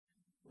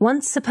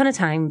Once upon a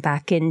time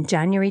back in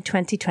January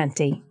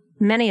 2020,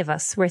 many of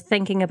us were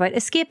thinking about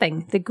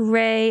escaping the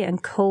grey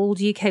and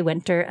cold UK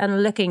winter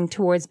and looking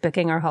towards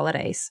booking our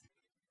holidays.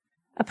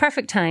 A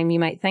perfect time, you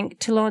might think,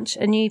 to launch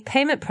a new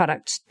payment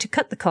product to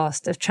cut the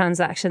cost of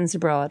transactions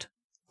abroad.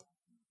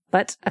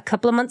 But a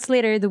couple of months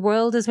later, the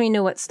world as we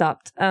know it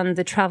stopped and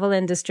the travel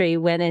industry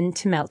went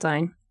into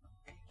meltdown.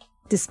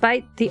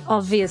 Despite the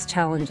obvious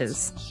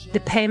challenges, the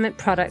payment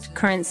product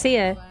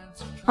Currencia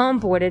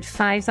onboarded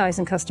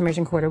 5,000 customers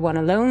in Q1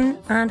 alone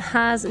and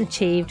has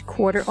achieved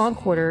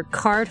quarter-on-quarter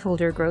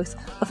cardholder growth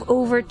of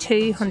over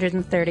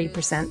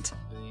 230%.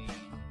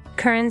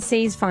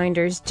 Currencia's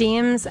founders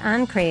James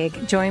and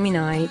Craig join me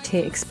now to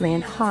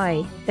explain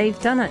how they've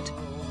done it.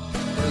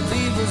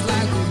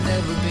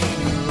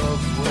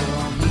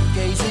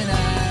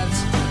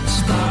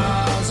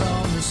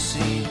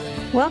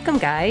 Welcome,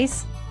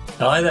 guys.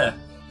 Hi there.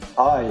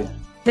 Hi.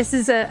 This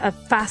is a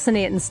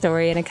fascinating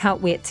story and I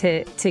can't wait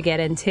to get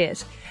into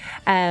it.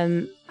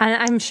 And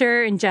I'm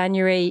sure in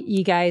January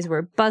you guys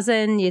were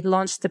buzzing, you'd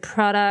launched the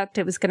product,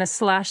 it was going to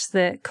slash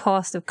the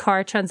cost of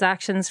car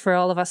transactions for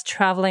all of us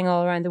traveling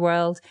all around the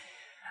world.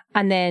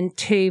 And then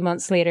 2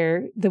 months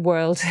later, the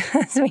world,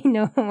 as we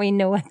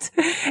know it,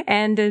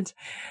 ended.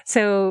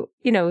 So,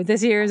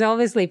 this year has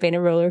obviously been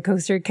a roller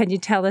coaster. Can you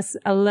tell us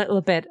a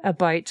little bit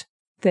about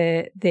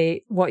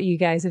the what you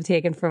guys have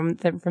taken from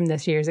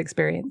this year's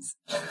experience?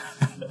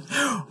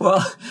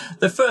 Well,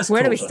 the first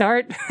Where quarter, do we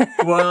start?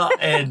 Well,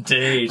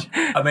 indeed.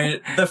 I mean,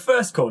 the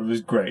first quarter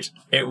was great.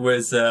 It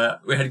was,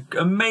 we had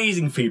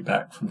amazing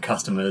feedback from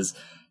customers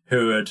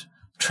who had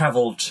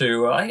travelled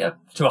to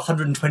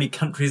 120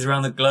 countries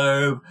around the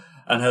globe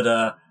and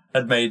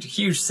had made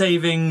huge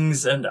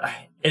savings, and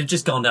it had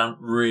just gone down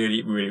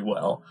really, really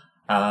well.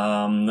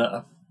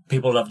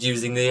 People loved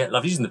using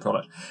the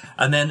product.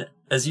 And then,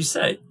 as you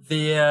say,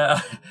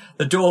 the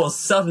doors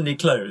suddenly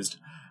closed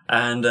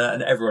and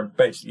everyone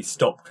basically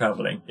stopped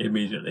traveling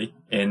immediately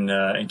in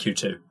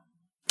Q2.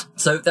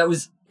 So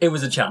it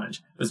was a challenge.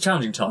 It was a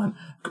challenging time.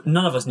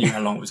 None of us knew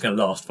how long it was going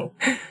to last for.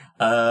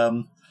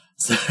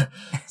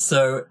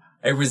 So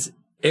it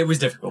was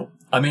difficult.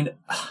 I mean,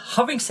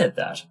 having said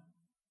that,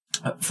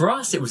 for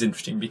us, it was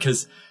interesting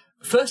because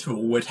first of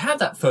all, we'd had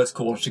that first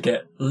quarter to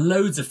get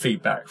loads of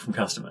feedback from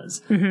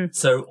customers. Mm-hmm.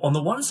 So on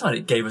the one side,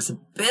 it gave us a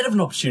bit of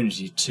an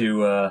opportunity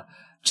to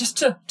just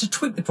to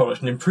tweak the product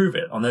and improve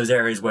it on those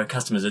areas where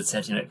customers had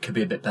said, it could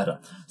be a bit better.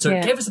 So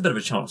It gave us a bit of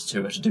a chance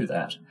to do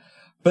that.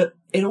 But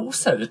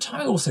the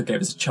time also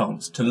gave us a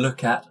chance to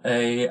look at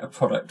a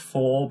product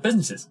for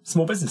businesses,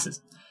 small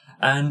businesses.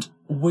 And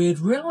we'd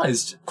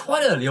realized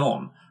quite early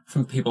on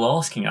from people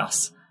asking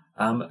us,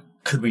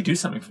 could we do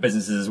something for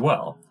businesses as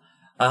well?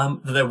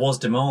 That there was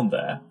demand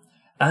there.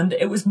 And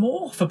it was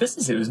more for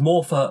business. It was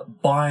more for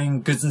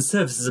buying goods and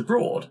services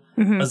abroad,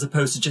 mm-hmm. as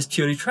opposed to just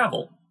purely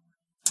travel.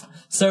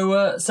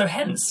 So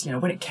hence,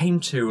 when it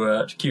came to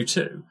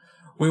Q2,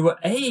 we were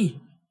A,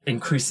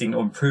 increasing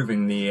or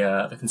improving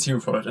the consumer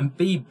product, and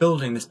B,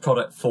 building this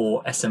product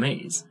for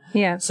SMEs.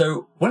 Yeah.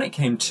 So when it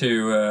came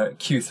to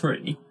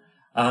Q3,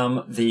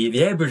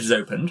 the air bridges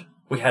opened.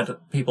 We had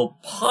people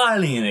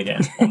piling in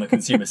again on the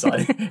consumer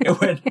side. It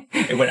went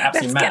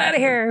absolutely mad. Let's get out of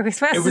here as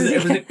fast as you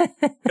can.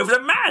 It was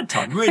a mad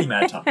time, really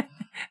mad time.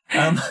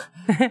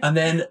 And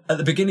then at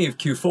the beginning of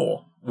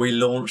Q4, we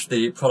launched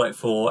the product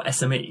for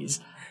SMEs.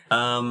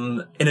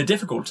 In a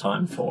difficult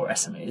time for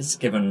SMEs,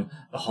 given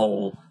the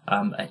whole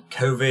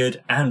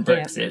COVID and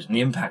Brexit, and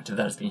the impact of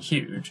that has been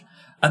huge.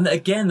 And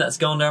again, that's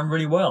gone down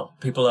really well.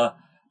 People are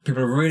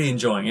really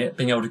enjoying it,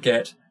 being able to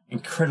get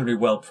incredibly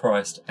well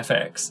priced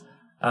FX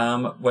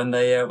when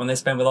they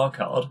spend with our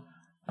card.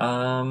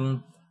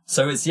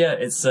 So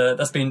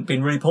that's been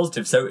really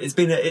positive. So it's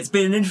been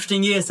an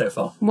interesting year so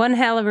far. One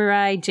hell of a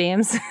ride,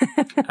 James.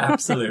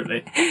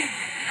 Absolutely.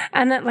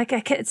 And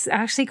it's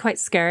actually quite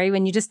scary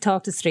when you just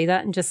talked us through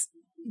that, and just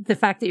the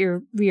fact that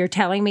you're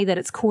telling me that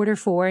it's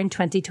Q4 in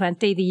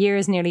 2020. The year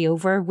is nearly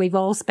over. We've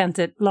all spent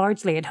it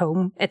largely at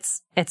home.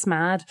 It's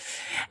mad.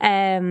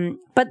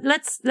 But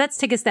let's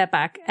take a step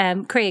back.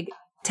 Craig,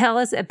 tell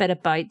us a bit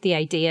about the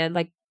idea.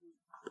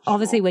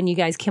 Obviously, when you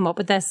guys came up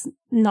with this,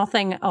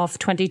 nothing of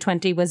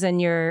 2020 was in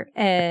your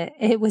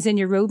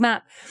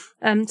roadmap.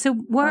 So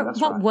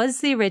what was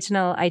the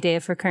original idea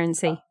for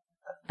Currency?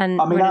 And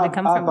where did it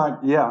come from?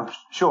 Yeah,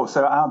 sure.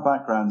 So our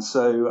background.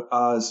 So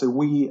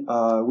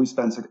we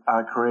spent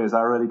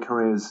our early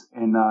careers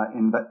in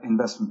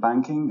investment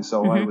banking.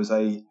 So mm-hmm. I was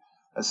a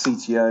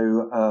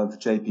CTO of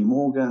JP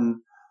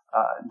Morgan.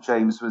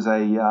 James was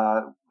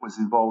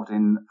involved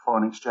in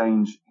foreign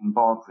exchange in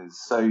Barclays.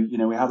 So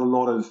we had a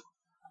lot of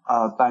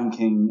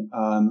banking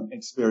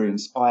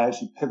experience. I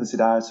actually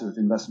pivoted out of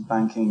investment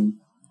banking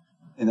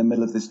in the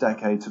middle of this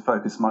decade to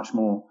focus much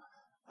more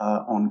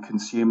on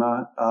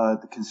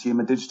the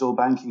consumer digital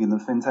banking in the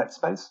fintech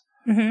space.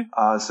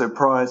 Mm-hmm. So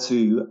prior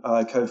to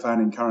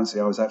co-founding Currency,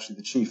 I was actually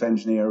the chief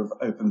engineer of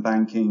open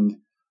banking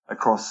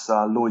across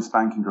Lloyds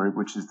Banking Group,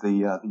 which is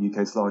the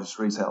UK's largest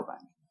retail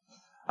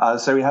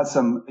bank. So we had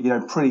some,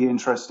 pretty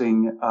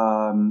interesting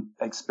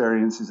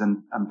experiences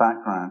and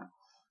background.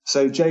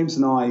 So James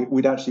and I,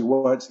 we'd actually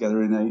worked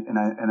together in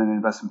an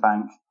investment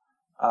bank,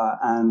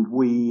 and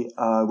we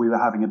were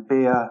having a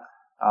beer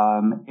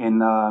in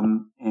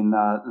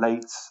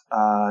late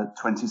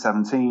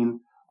 2017.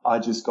 I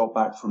just got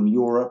back from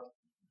Europe,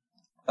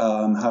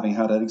 having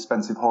had an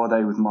expensive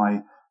holiday with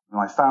my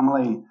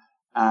family,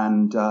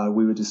 and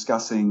we were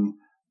discussing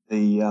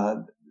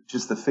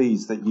just the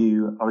fees that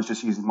I was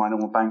just using my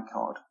normal bank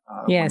card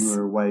yes. when we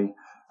were away,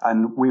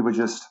 and we were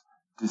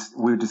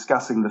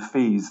discussing the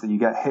fees that you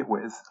get hit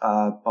with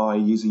by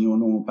using your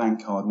normal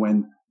bank card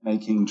when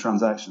making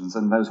transactions.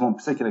 And there was one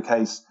particular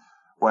case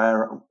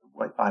where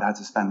I'd had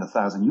to spend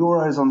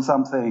 €1,000 on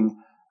something,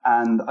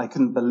 and I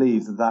couldn't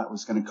believe that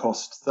was going to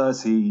cost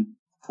 £30,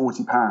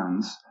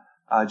 £40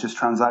 just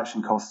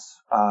transaction costs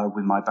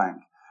with my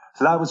bank.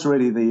 So that was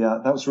really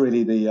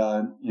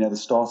the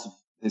start of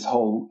this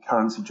whole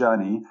currency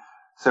journey.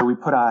 So we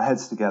put our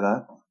heads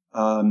together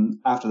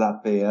after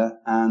that beer,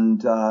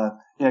 and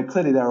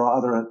clearly there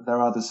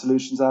are other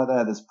solutions out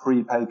there. There's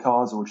prepaid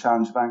cards or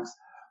challenger banks,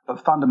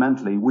 but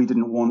fundamentally I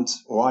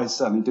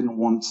certainly didn't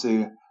want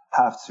to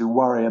have to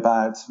worry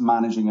about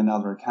managing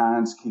another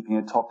account, keeping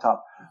it topped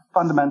up.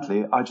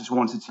 Fundamentally, I just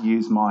wanted to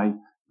use my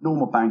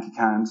normal bank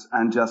account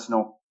and just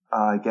not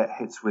get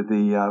hit with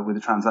the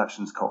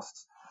transactions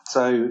costs.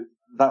 So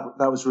that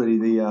was really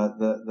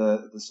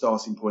the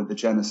starting point, the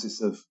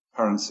genesis of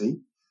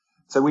Currency.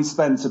 So we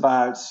spent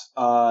about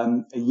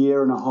a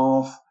year and a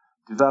half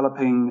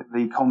developing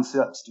the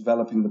concepts,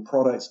 developing the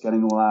products,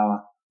 getting all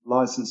our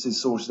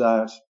licenses sorted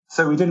out.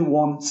 So we didn't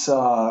want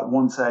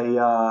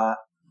to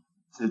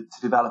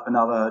develop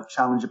another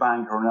challenger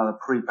bank or another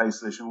prepaid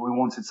solution. We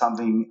wanted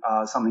something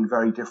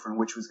very different,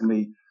 which was going to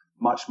be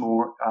much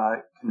more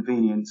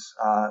convenient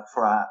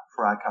for our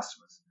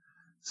customers.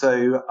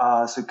 So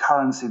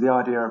Currency, the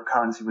idea of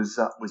Currency was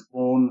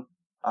born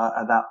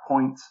at that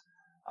point.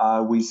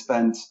 We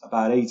spent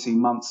about 18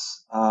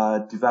 months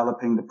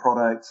developing the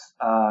product,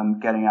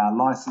 getting our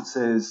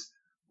licenses.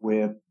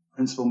 We're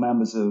principal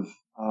members of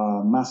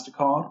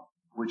MasterCard,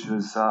 which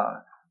was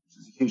a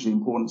hugely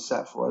important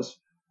step for us.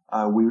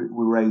 We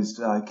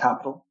raised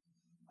capital,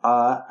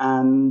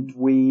 and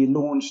we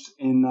launched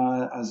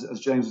as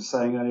James was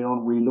saying earlier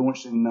on, we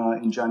launched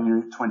in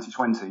January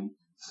 2020.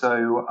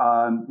 So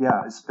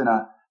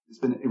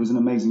it was an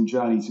amazing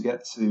journey to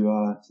get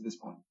to this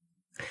point.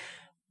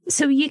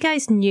 So you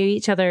guys knew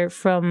each other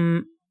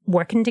from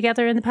working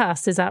together in the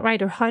past, is that right?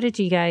 Or how did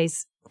you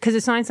guys? Because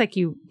it sounds like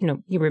you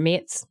were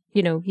mates.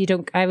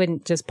 I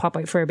wouldn't just pop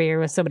out for a beer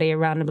with somebody I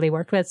randomly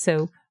worked with.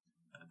 So.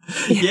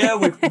 Yeah,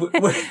 well, for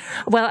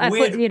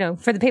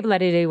the people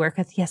that I do work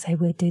with, yes, I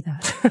would do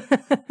that.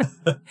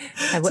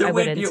 I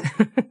wouldn't.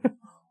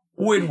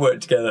 We'd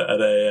worked together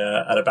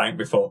at a bank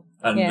before,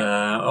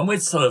 and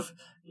we'd sort of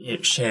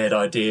shared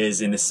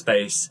ideas in this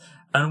space.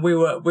 And we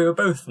were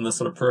both on the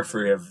sort of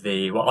periphery of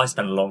I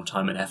spent a long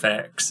time in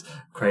FX.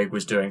 Craig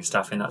was doing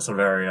stuff in that sort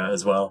of area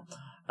as well,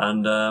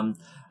 and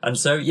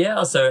so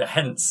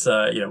hence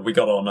we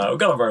got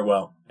on very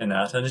well in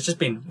that, and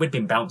we'd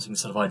been bouncing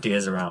sort of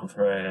ideas around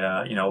for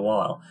a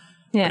while.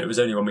 Yeah. But it was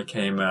only when we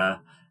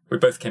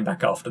both came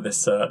back after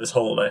this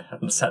holiday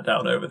and sat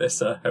down over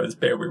this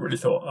beer, we really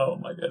thought, oh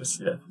my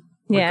goodness,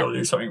 we've got to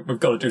do something. We've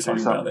got to do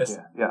something about this.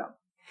 Yeah.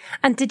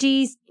 And did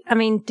you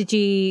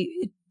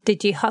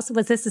hustle?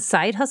 Was this a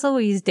side hustle?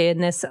 Were you doing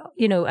this,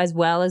 as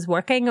well as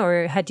working,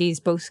 or had you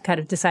both kind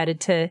of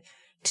decided to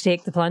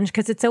take the plunge?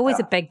 Because it's always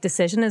a big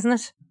decision, isn't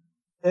it?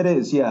 It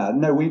is, yeah.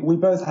 No, we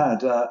both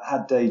had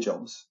day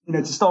jobs.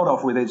 To start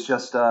off with, it's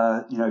just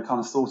kind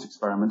of thought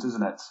experiment,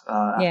 isn't it?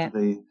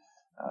 After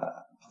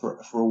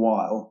for a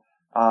while,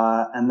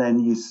 and then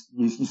you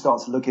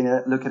start to look at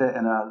it in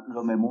a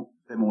little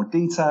bit more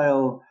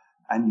detail,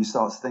 and you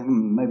start to think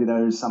maybe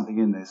there is something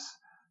in this.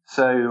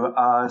 So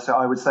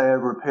I would say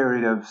over a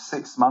period of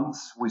 6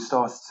 months, we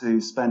started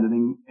to spend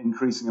an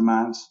increasing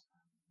amount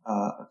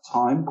of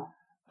time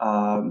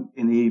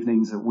in the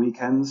evenings at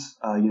weekends,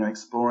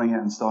 exploring it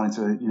and starting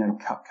to,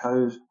 cut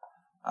code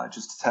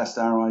just to test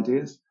our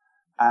ideas.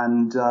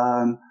 And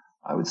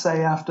I would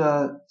say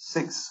after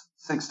six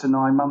to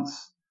 9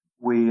 months,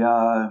 we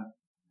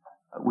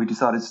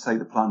decided to take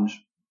the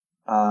plunge,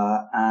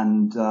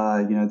 and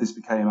this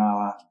became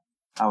our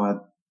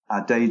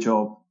day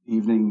job,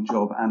 evening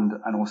job, and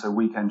also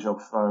weekend job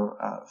for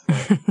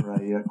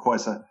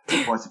quite a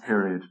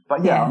period.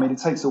 But I mean, it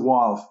takes a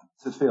while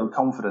to feel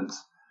confident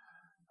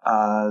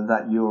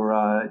that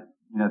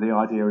the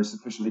idea is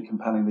sufficiently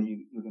compelling that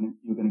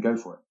you're going to go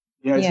for it.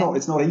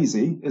 It's not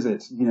easy, is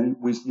it?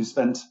 You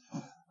spent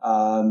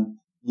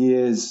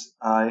years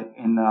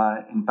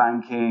in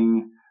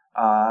banking,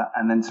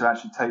 and then to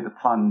actually take the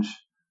plunge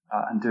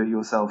and do it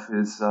yourself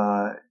is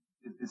a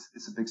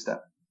big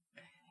step.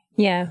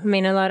 Yeah, I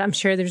mean, I'm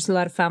sure there's a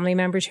lot of family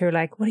members who are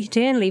like, what are you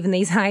doing leaving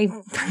these high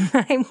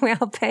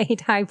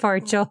well-paid,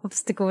 high-powered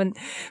jobs to go and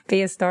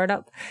be a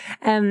startup?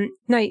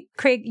 Now,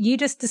 Craig, you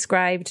just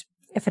described,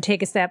 if I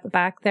take a step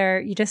back there,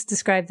 you just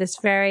described this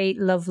very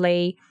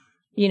lovely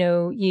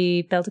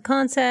you built a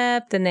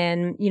concept and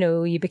then,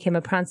 you became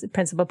a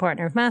principal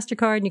partner of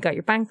MasterCard and you got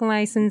your banking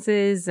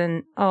licenses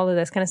and all of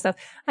this kind of stuff.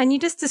 And you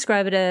just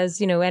describe it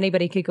as,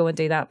 anybody could go and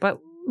do that. But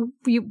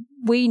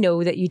we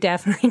know that you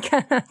definitely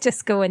cannot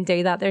just go and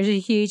do that. There's a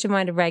huge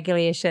amount of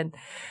regulation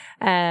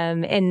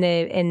in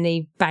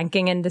the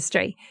banking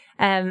industry.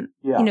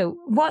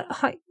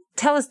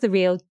 Tell us the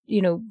real,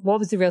 what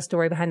was the real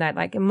story behind that?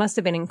 Like, it must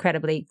have been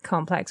incredibly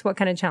complex. What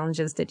kind of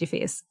challenges did you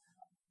face?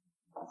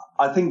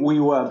 I think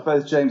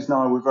both James and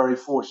I were very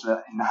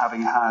fortunate in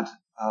having had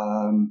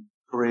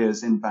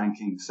careers in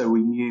banking. So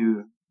we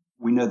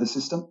know the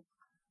system.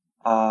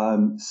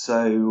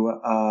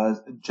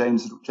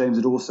 James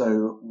had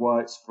also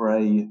worked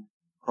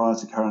prior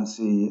to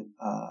Currency,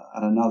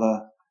 at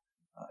another,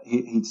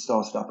 he'd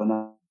started up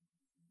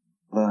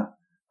another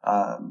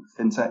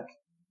fintech,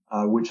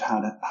 which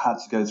had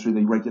to go through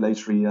the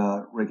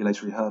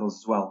regulatory hurdles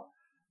as well.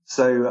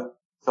 So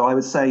I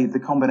would say the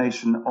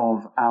combination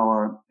of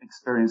our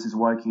experiences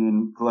working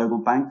in global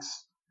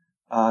banks,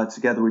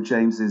 together with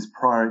James's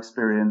prior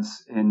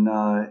experience in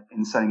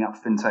setting up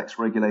fintechs,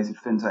 regulated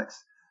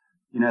fintechs,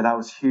 that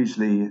was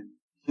hugely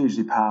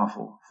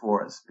powerful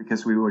for us,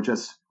 because we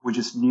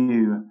just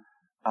knew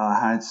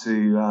how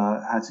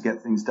to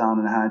get things done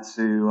and how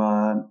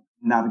to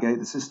navigate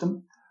the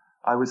system,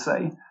 I would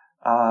say.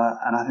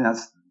 And I think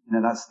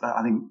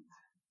I think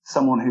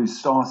someone who's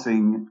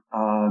starting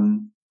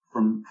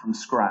from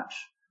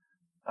scratch,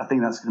 I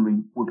think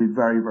would be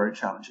very, very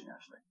challenging,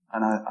 actually.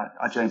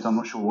 And James, I'm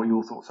not sure what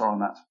your thoughts are on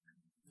that.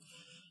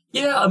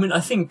 Yeah, I mean,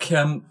 I think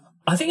in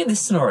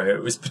this scenario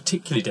it was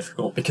particularly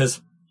difficult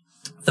because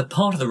the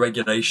part of the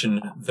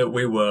regulation that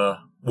we were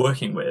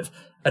working with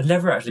had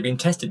never actually been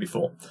tested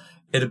before.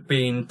 It had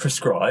been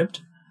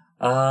prescribed,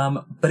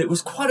 but it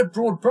was quite a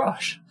broad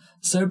brush.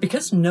 So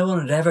because no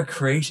one had ever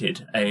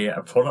created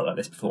a product like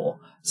this before,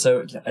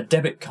 so a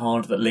debit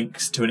card that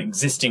links to an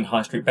existing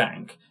high street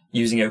bank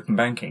using open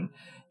banking,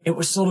 it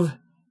was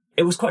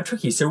quite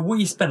tricky. So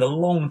we spent a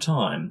long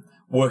time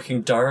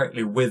working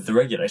directly with the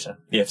regulator,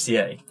 the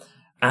FCA,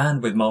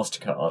 and with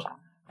MasterCard.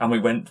 And we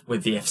went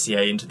with the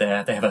FCA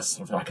they have a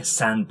sort of like a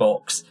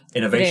sandbox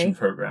innovation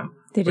program,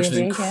 which was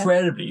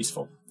incredibly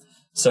useful.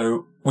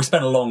 So we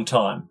spent a long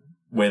time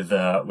with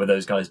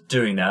those guys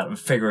doing that and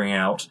figuring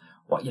out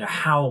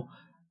how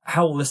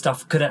all this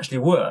stuff could actually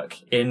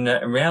work in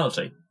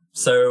reality.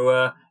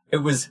 So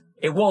it was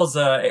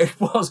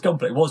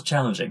complex, it was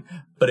challenging,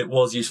 but it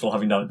was useful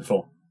having done it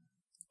before.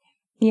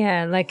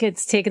 Yeah, like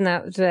it's taken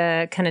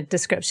that kind of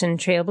description,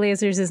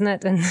 trailblazers, isn't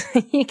it? And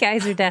you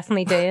guys are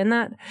definitely doing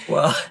that.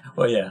 Well,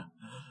 yeah.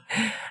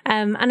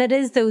 And it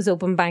is those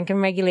open banking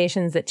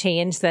regulations that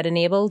changed, that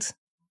enabled,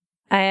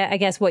 I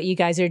guess, what you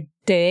guys are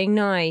doing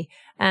now.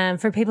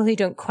 For people who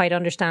don't quite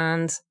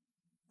understand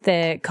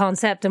the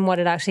concept and what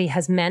it actually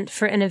has meant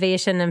for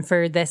innovation and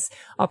for this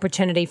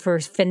opportunity for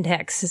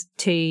fintechs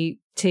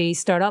to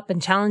start up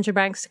and challenger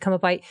banks to come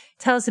about.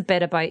 Tell us a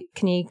bit about,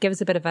 can you give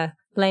us a bit of a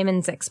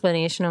layman's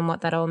explanation on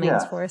what that all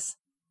means for us?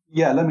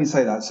 Yeah, let me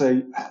say that.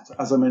 So,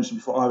 as I mentioned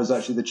before, I was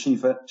actually the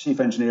chief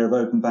engineer of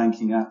open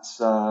banking at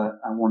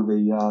one of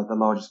the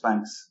largest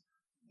banks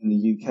in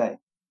the UK.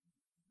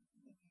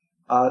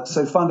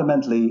 So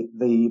fundamentally,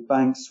 the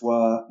banks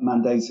were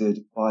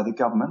mandated by the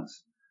government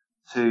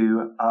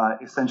to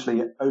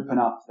essentially open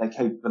up their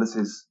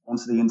capabilities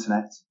onto the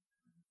internet,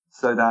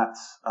 so that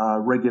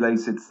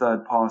regulated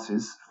third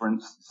parties, for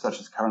instance, such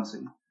as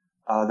Currency,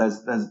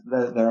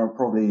 there are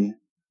probably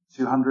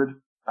 200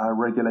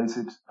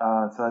 regulated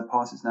third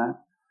parties now,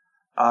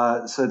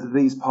 so that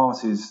these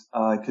parties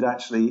could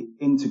actually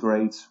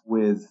integrate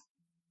with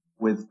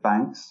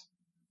banks,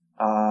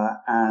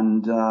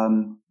 and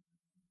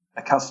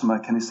a customer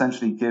can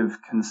essentially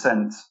give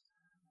consent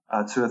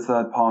to a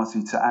third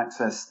party to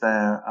access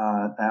their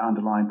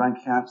underlying bank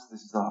accounts.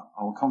 This is the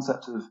whole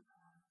concept of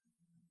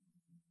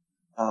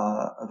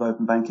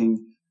open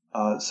banking,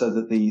 so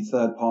that the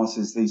third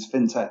parties, these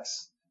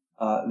fintechs,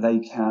 they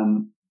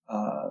can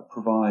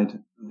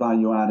provide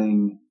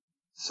value-adding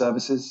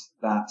services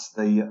that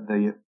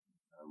the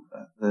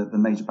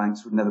major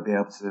banks would never be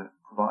able to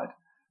provide.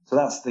 So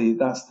that's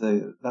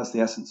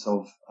the essence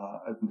of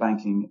open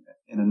banking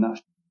in a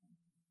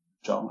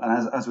nutshell.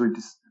 And as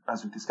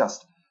we've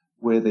discussed,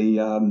 we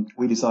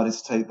decided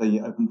to take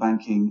the open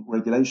banking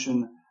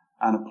regulation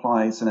and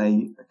apply it in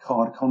a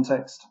card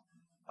context.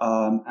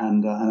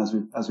 And as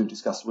we've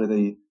discussed, we're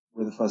the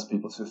first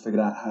people to have figured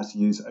out how to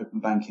use open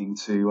banking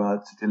to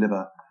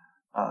deliver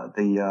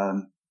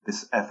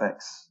this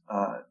FX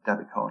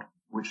debit card,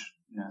 which,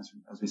 as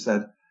we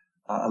said,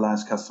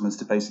 allows customers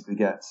to basically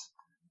get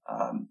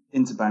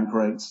interbank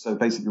rates, so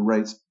basically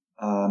rates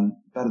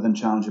better than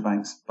challenger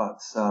banks,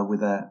 but with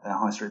their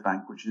high street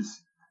bank, which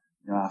is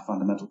our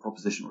fundamental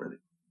proposition, really.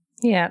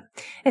 Yeah,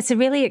 it's a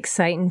really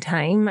exciting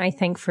time, I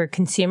think, for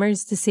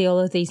consumers to see all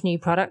of these new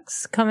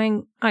products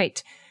coming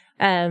out.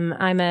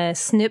 I'm a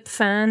Snoop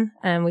fan,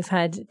 and we've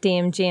had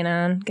Dame Jane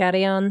Ann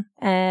Gaddy on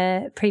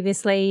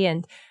previously,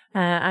 and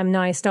I'm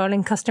now a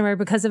Starling customer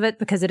because of it,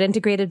 because it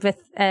integrated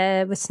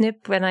with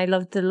Snoop, and I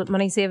loved the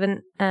money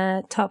saving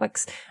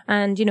topics.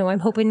 And I'm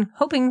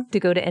hoping to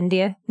go to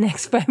India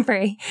next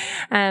February.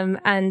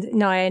 And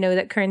now I know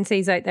that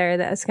currency's out there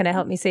that's going to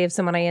help me save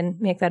some money and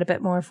make that a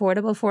bit more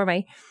affordable for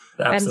me.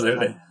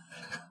 Absolutely.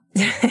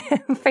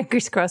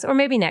 Fingers crossed. Or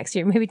maybe next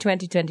year, maybe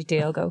 2022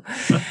 I'll go.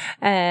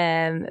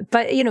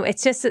 But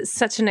it's just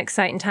such an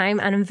exciting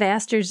time, and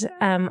investors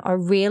are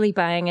really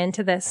buying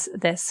into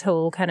this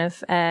whole kind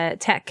of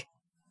tech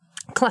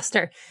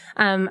cluster.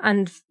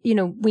 And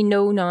we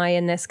know now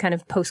in this kind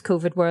of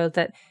post-COVID world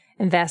that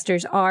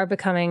investors are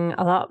becoming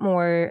a lot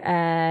more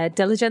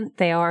diligent.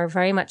 They are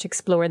very much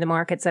exploring the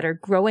markets that are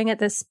growing at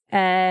this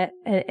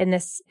in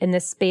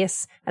this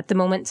space at the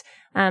moment.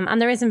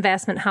 And there is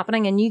investment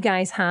happening, and you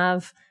guys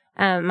have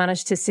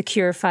managed to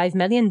secure 5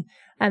 million.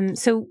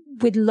 So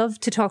we'd love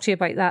to talk to you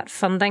about that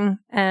funding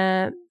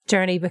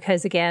journey,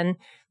 because again,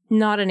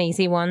 not an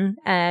easy one.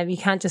 You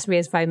can't just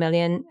raise 5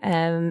 million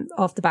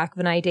off the back of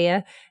an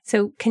idea.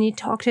 So can you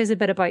talk to us a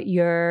bit about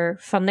your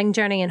funding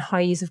journey and how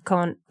you've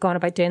gone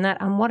about doing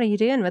that, and what are you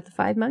doing with the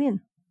 5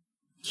 million?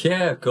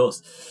 Yeah, of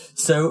course.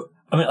 So,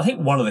 I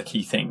think one of the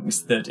key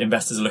things that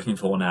investors are looking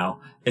for now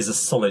is a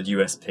solid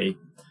USP.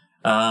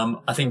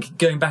 I think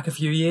going back a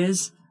few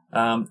years,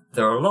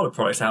 there are a lot of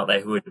products out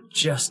there who are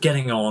just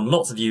getting on,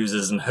 lots of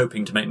users, and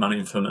hoping to make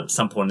money from them at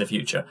some point in the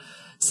future.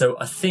 So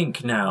I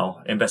think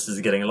now investors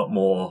are getting a lot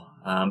more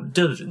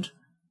diligent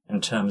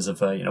in terms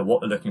of what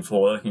they're looking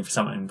for. They're looking for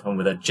something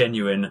with a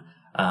genuine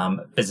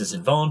business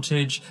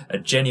advantage, a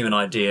genuine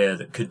idea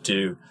that could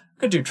do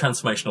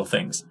transformational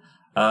things.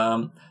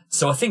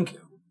 So I think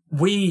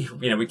we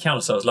count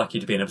ourselves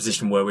lucky to be in a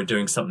position where we're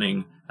doing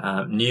something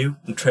new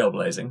and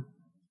trailblazing.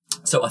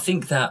 So I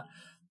think that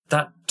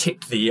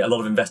ticked a lot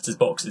of investors'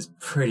 boxes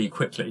pretty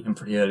quickly and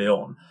pretty early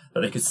on,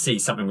 that they could see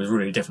something was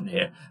really different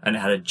here, and it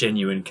had a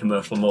genuine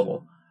commercial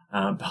model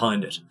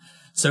behind it.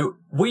 So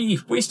we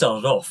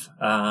started off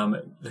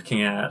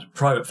looking at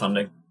private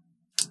funding.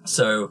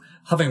 So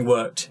having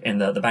worked in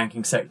the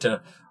banking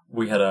sector,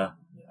 we had a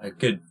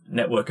good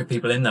network of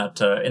people in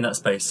that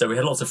space. So we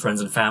had lots of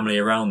friends and family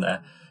around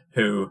there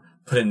who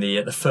put in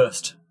the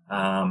first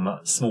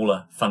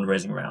smaller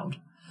fundraising round.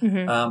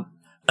 Mm-hmm.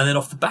 And then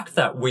off the back of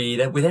that, we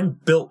then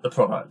built the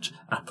product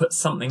and put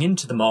something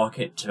into the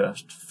market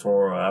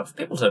for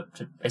people to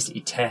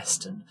basically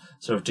test and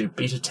sort of do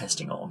beta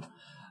testing on.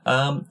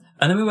 And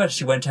then we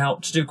actually went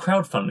out to do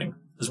crowdfunding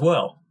as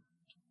well.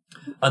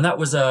 And that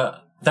was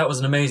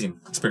an amazing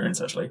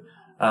experience, actually.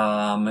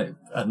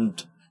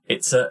 And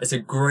it's a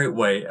great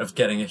way of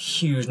getting a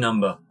huge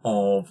number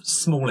of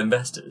small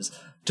investors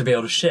to be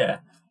able to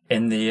share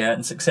in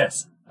the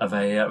success of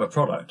a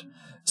product.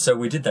 So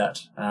we did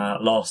that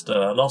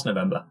last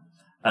November,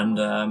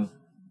 and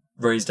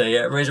raised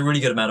a really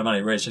good amount of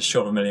money. Raised just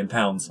short of £1 million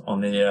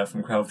on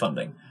from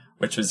crowdfunding,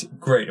 which was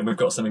great. And we've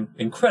got some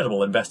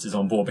incredible investors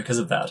on board because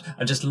of that,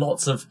 and just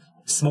lots of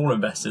small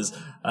investors.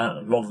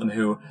 A lot of them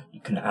who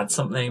you can add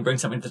something, bring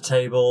something to the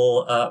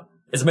table.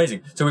 It's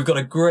amazing. So we've got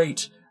a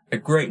great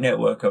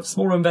network of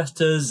smaller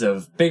investors,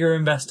 of bigger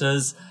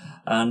investors,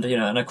 and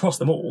and across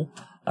them all,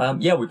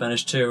 we've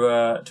managed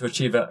to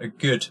achieve a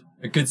good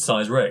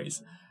size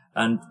raise.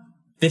 And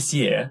this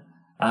year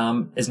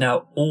is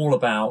now all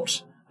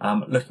about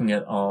looking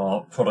at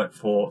our product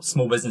for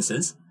small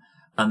businesses.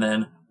 And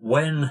then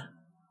not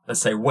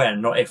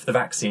if, the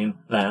vaccine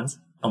lands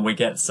and we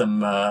get some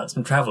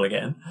travel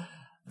again,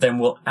 then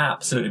we'll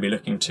absolutely be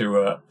looking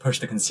to push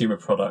the consumer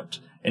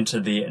product into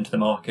the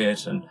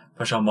market and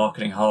push our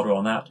marketing harder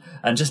on that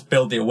and just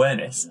build the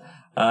awareness,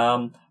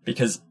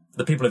 because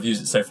the people who've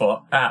used it so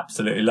far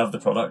absolutely love the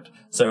product.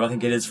 So I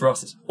think it is, for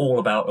us, it's all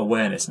about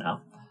awareness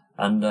now.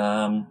 And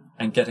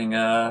getting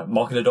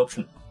market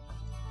adoption.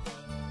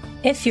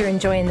 If you're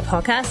enjoying the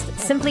podcast,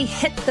 simply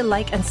hit the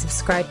like and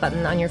subscribe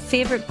button on your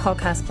favourite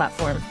podcast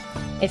platform.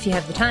 If you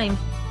have the time,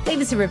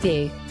 leave us a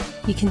review.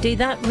 You can do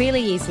that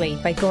really easily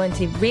by going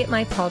to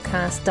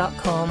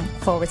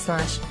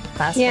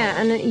ratemypodcast.com/fast.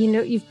 Yeah, and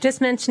you've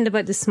just mentioned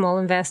about the small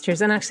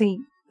investors, and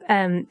actually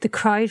the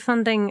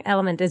crowdfunding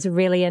element is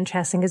really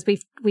interesting, because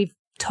we've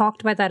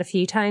talked about that a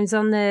few times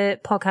on the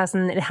podcast,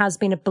 and it has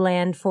been a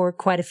blend for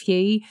quite a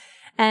few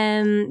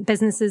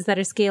businesses that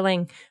are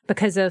scaling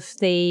because of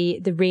the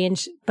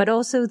range, but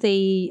also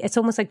it's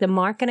almost like the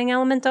marketing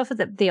element of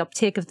it, the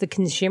uptake of the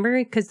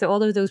consumer, because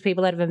all of those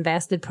people that have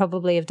invested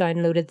probably have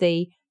downloaded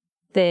the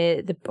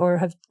or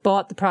have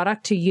bought the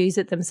product to use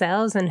it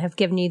themselves and have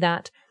given you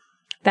that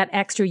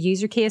extra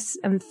user case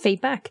and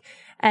feedback.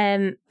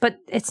 But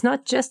it's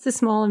not just the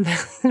small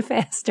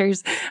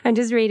investors. I'm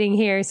just reading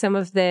here some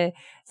of the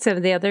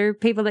other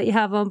people that you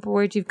have on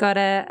board. You've got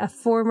a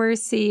former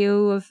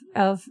CEO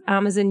of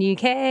Amazon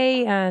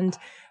UK and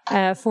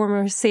a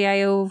former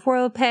CIO of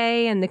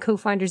WorldPay and the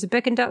co-founders of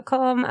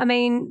Booking.com. I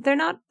mean, they're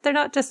not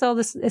just all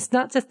this. It's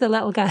not just the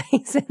little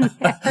guys in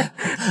there.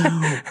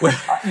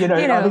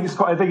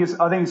 I think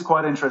it's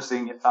quite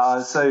interesting.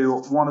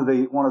 So one of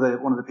the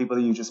people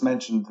that you just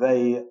mentioned,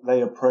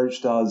 they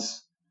approached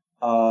us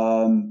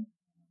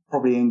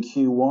probably in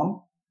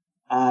Q1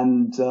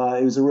 and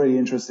it was a really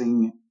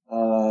interesting.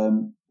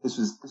 This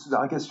was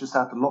I guess just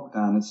after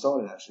lockdown had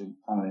started, actually,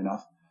 funnily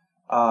enough.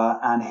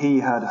 And he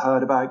had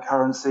heard about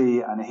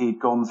currency, and he'd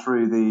gone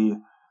through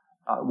the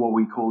what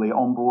we call the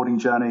onboarding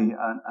journey,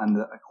 and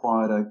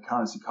acquired a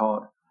currency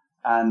card.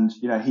 And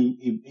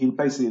he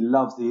basically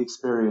loved the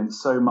experience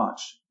so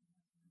much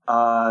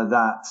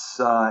that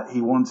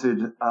he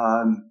wanted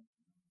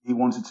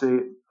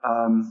to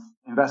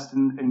invest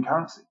in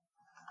currency.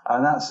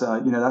 And that's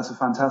a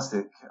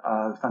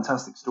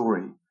fantastic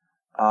story,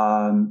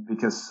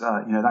 because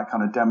that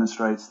kind of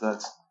demonstrates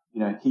that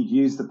he'd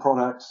used the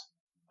product,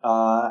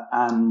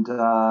 and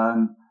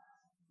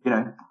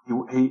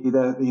he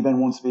then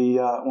wants to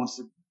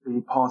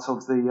be part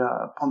of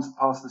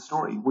the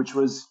story, which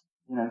was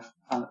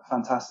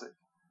fantastic,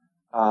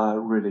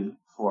 really,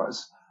 for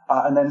us.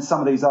 And then some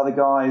of these other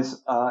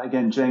guys,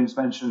 again, James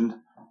mentioned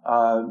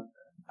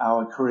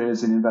our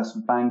careers in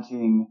investment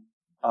banking.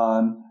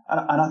 And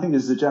I think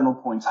this is a general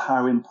point,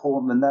 how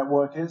important the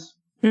network is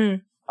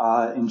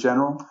in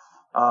general.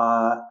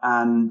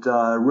 And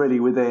really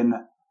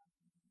within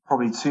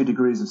probably 2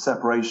 degrees of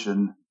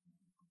separation,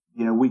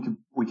 we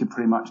could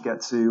pretty much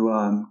get to,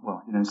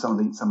 some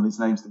of these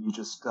names that you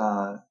just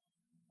highlighted.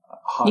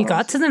 You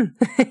got to them.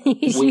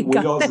 we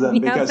got to them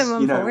because,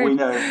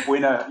 we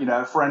know,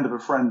 a friend of a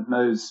friend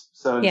knows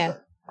so-and-so.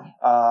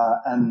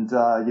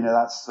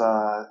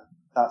 Yeah.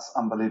 That's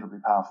unbelievably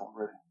powerful,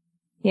 really.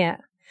 Yeah.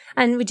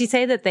 And would you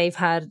say that they've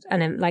had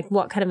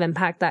what kind of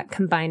impact that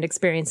combined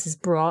experience has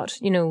brought?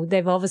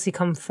 They've obviously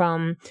come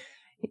from,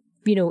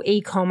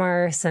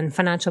 e-commerce and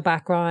financial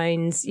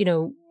backgrounds.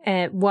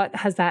 What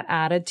has that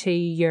added to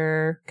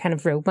your kind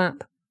of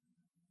roadmap?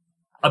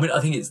 I mean,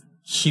 I think it's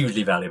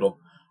hugely valuable.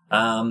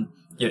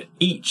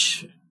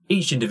 Each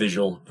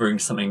individual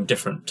brings something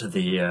different to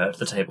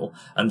the table,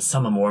 and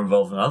some are more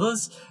involved than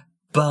others,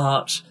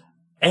 but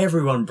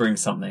everyone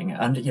brings something.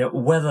 And,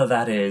 whether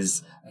that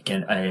is,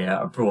 again,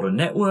 a broader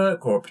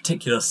network or a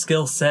particular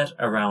skill set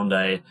around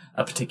a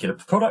particular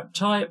product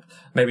type,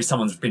 maybe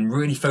someone's been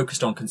really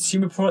focused on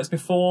consumer products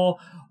before,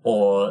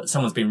 or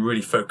someone's been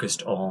really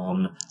focused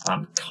on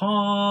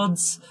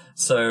cards.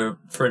 So,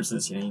 for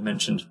instance, you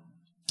mentioned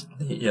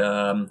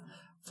the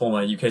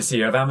former UK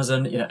CEO of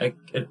Amazon,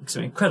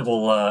 some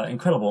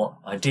incredible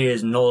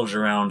ideas, knowledge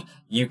around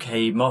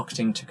UK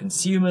marketing to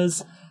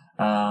consumers.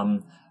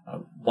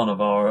 One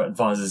of our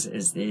advisors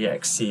is the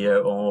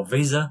ex-CEO of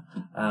Visa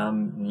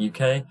in the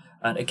UK.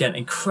 And again,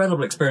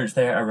 incredible experience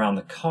there around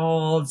the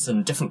cards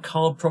and different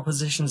card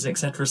propositions,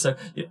 etc. So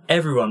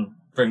everyone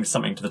brings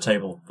something to the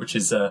table, which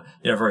is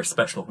very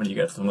special when you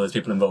get some of those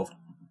people involved.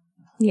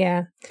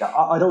 Yeah.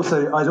 I'd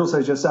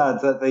also just add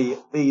that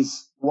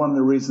one of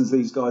the reasons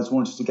these guys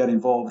wanted to get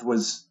involved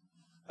was,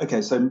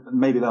 okay, so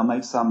maybe they'll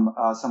make some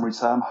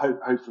return.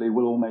 Hopefully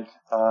we'll all make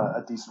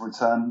a decent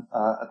return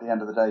at the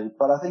end of the day.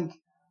 But I think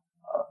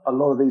a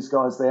lot of these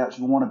guys, they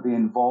actually want to be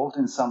involved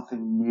in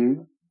something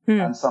new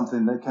and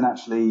something that can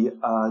actually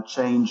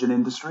change an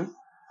industry.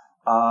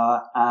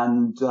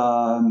 And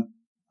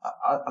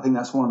I think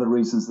that's one of the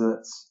reasons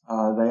that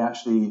they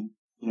actually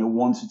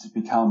wanted to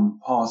become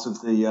part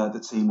of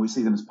the team. We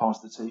see them as part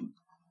of the team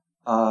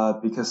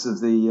because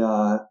of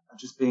the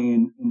just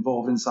being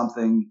involved in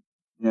something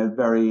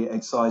very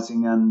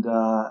exciting and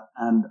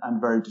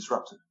very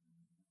disruptive.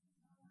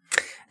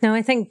 No,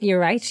 I think you're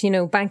right.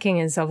 Banking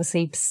is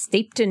obviously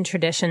steeped in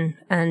tradition,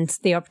 and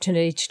the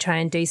opportunity to try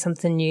and do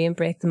something new and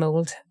break the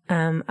mold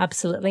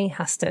absolutely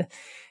has to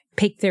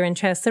pique their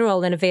interest. They're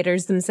all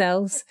innovators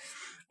themselves.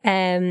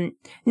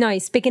 Now,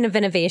 speaking of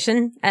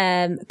innovation,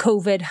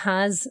 COVID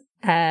has,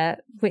 I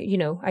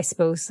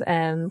suppose,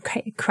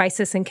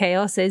 crisis and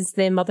chaos is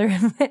the mother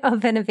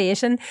of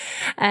innovation.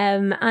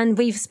 And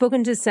we've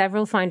spoken to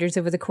several founders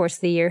over the course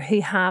of the year who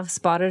have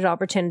spotted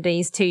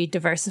opportunities to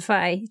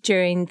diversify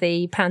during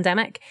the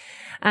pandemic.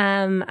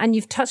 And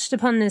you've touched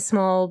upon the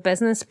small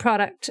business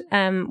product,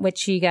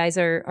 which you guys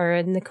are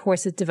in the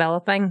course of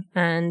developing,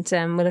 and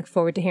we look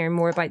forward to hearing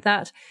more about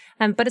that.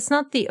 But it's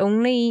not the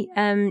only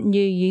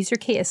new user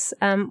case.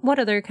 What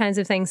other kinds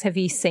of things have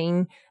you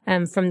seen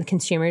from the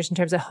consumers in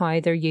terms of how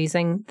they're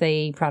using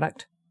the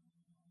product?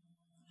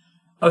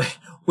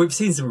 We've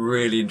seen some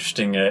really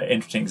interesting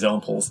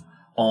examples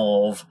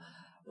of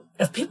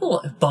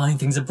people buying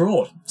things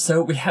abroad.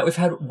 So we've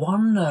had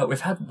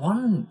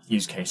one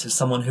use case of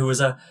someone who was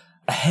a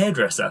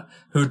hairdresser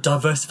who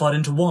diversified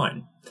into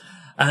wine,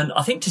 and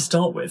I think to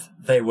start with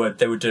they were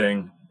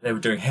doing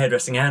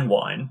hairdressing and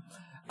wine,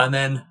 and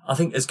then I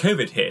think as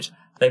COVID hit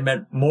they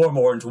went more and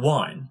more into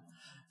wine.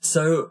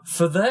 So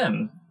for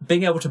them,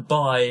 being able to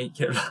buy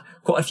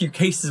quite a few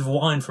cases of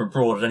wine from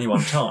abroad at any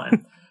one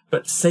time,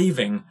 but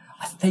saving,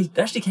 they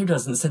actually came to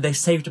us and said they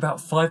saved about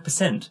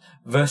 5%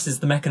 versus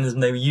the mechanism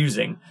they were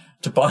using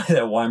to buy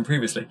their wine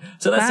previously.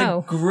 So that's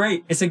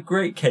a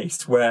great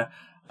case where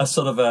a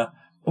sort of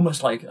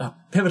almost like a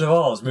pivot of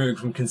ours moving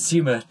from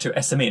consumer to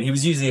SME. And he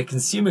was using a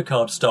consumer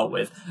card to start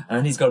with, and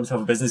then he's got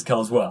himself a business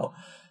card as well.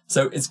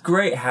 So it's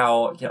great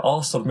how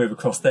our sort of move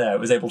across there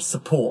was able to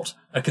support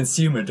a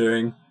consumer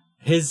doing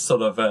his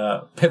sort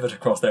of pivot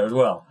across there as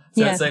well.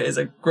 So it's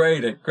a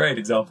great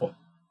example.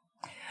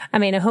 I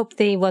mean, I hope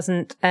he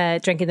wasn't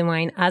drinking the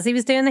wine as he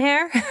was doing the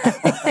hair.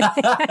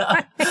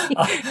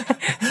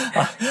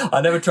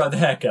 I never tried the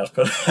haircut,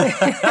 but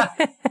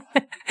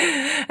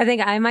I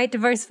think I might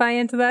diversify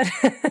into that,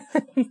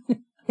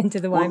 into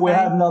the wine. We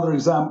had another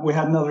example. We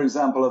had another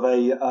example of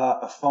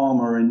a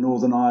farmer in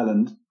Northern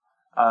Ireland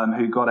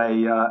who got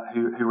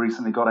who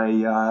recently got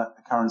a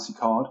currency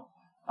card,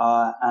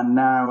 and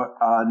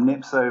now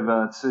nips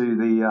over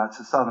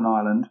to Southern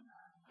Ireland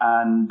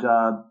and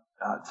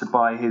to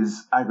buy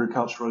his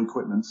agricultural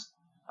equipment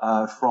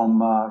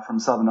from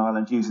Southern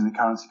Ireland using the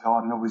currency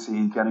card, and obviously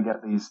he's going to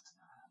get these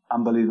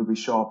unbelievably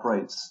sharp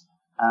rates,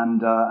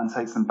 and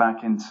takes them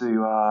back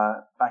into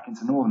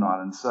Northern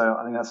Ireland. So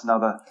I think that's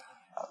another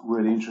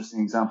really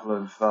interesting example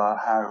of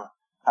how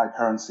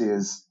currency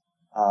is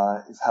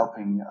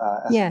helping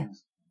SMEs. Yeah.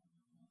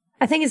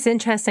 I think it's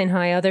interesting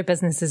how other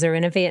businesses are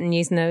innovating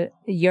using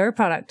your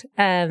product,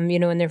 and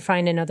they're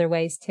finding other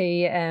ways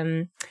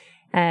to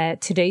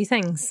do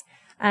things.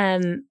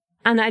 And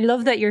I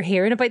love that you're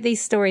hearing about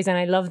these stories, and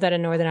I love that a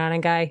Northern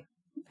Ireland guy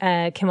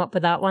came up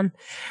with that one.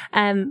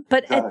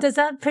 But does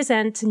that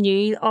present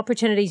new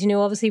opportunities?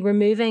 Obviously we're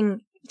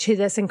moving to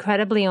this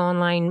incredibly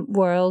online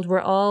world.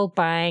 We're all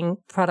buying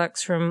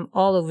products from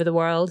all over the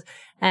world.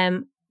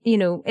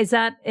 Is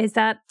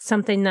that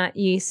something that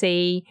you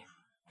see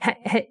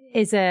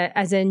as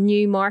a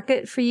new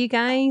market for you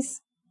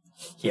guys?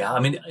 Yeah, I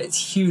mean,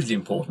 it's hugely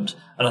important.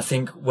 And I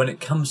think when it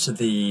comes to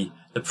the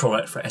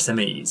product for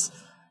SMEs,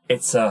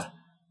 it's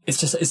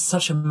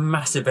such a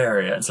massive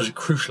area and such a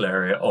crucial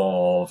area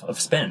of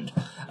spend.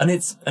 And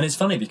it's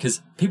funny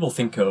because people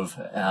think of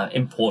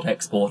import,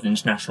 export, and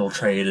international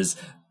trade as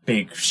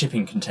big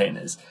shipping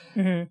containers.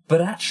 Mm-hmm.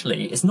 But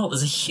actually, it's not.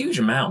 There's a huge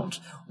amount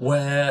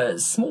where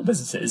small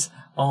businesses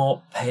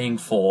are paying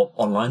for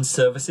online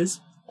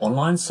services,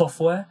 online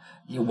software,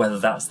 whether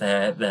that's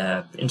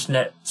their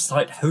internet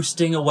site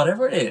hosting or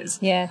whatever it is.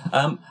 Yeah.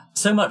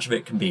 So much of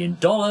it can be in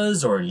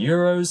dollars or in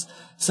euros.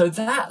 So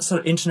that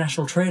sort of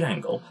international trade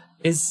angle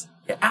is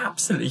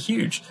absolutely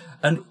huge.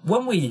 And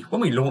when we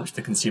launched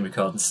the consumer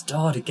card and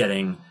started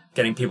getting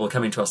people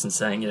coming to us and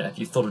saying, if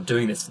you thought of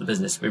doing this for the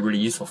business, it'd be really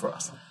useful for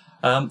us.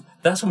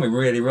 That's when we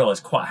really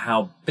realized quite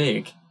how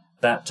big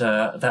that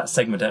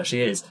segment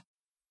actually is.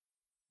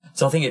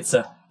 So I think it's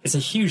a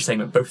huge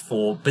segment both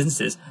for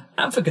businesses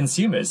and for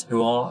consumers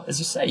who are, as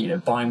you say,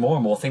 buying more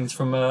and more things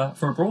from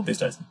abroad these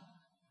days.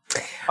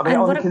 I mean,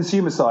 on the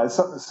consumer side,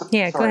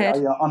 go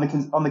ahead. On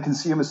the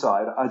consumer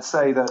side, I'd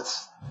say that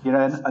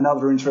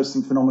another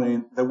interesting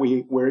phenomenon that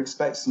we're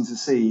expecting to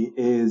see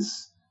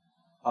is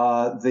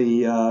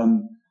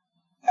the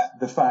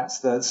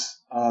fact that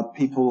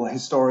people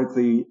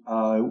historically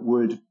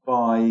would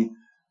buy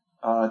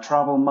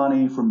travel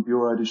money from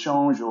Bureau de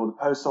Change or the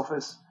post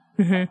office.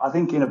 Mm-hmm. I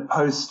think in a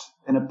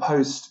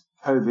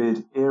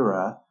post-COVID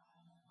era,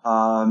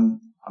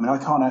 I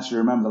can't actually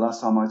remember the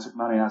last time I took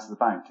money out of the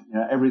bank.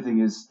 Everything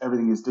is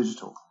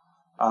digital.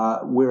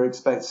 We're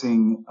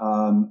expecting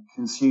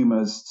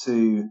consumers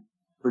to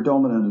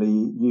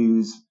predominantly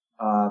use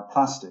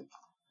plastic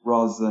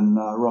rather than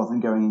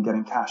going and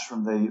getting cash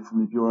from the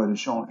Bureau de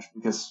Change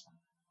because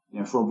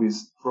for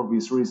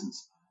obvious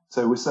reasons.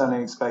 So we're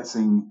certainly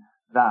expecting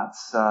that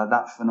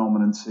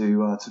phenomenon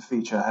to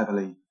feature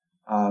heavily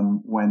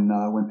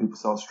when people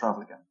start to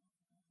travel again.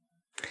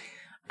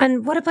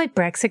 And what about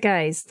Brexit,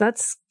 guys?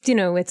 That's,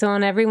 it's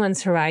on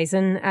everyone's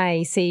horizon.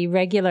 I see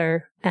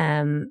regular,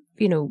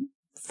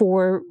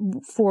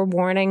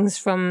 forewarnings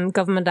from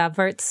government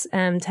adverts,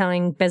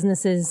 telling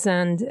businesses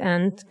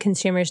and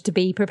consumers to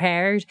be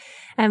prepared.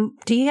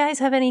 Do you guys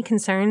have any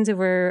concerns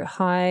over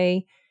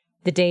how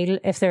the deal,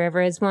 if there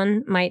ever is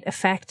one, might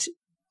affect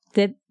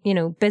the,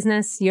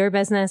 business, your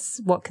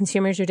business, what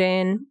consumers are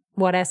doing,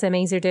 what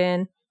SMEs are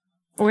doing?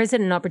 Or is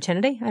it an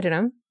opportunity? I don't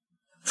know.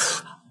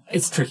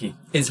 It's tricky.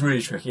 It's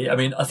really tricky. I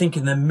mean, I think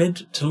in the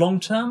mid to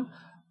long term,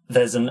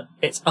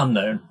 it's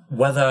unknown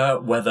whether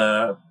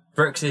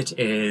Brexit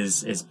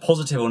is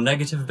positive or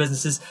negative for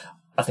businesses.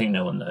 I think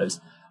no one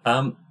knows.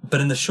 But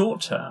in the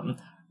short term,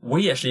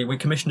 we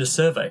commissioned a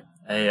survey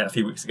a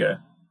few weeks ago,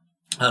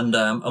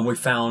 and we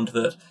found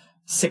that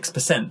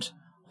 6%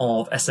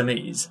 of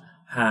SMEs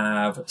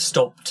have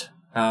stopped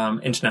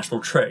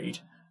international trade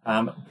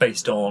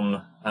based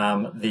on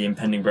the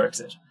impending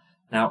Brexit.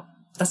 Now,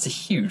 that's a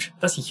huge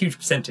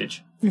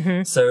percentage.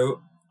 Mm-hmm.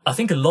 So I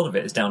think a lot of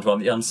it is down to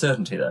the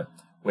uncertainty, though,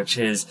 which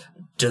is,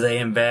 do they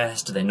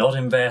invest? Do they not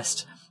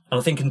invest? And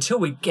I think until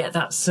we get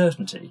that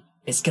certainty,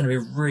 it's going to be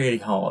really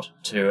hard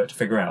to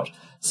figure out.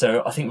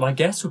 So I think my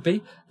guess would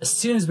be, as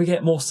soon as we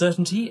get more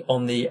certainty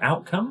on the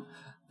outcome,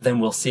 then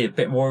we'll see a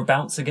bit more of a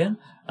bounce again,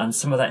 and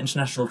some of that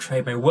international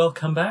trade may well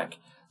come back.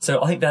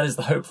 So I think that is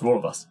the hope for all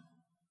of us.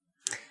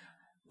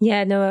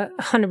 Yeah, no,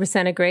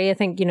 100% agree. I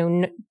think,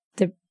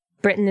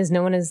 Britain is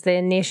known as the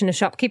nation of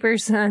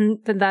shopkeepers, and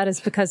that is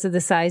because of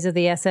the size of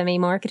the SME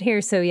market here.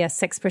 So yes,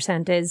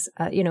 6% is,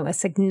 a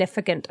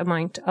significant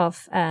amount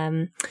of,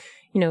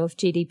 of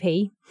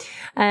GDP.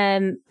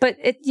 But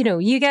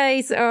you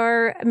guys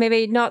are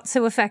maybe not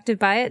so affected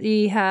by it.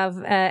 You have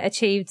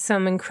achieved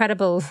some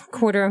incredible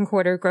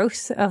quarter-on-quarter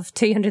growth of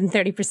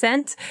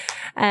 230%,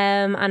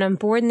 and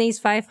onboarding these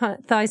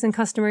 5,000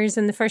 customers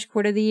in the first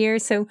quarter of the year.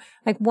 So,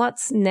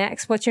 what's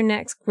next? What's your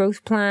next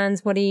growth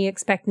plans? What are you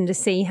expecting to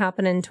see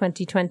happen in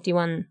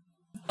 2021?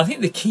 I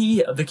think the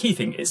key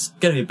thing is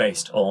going to be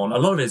a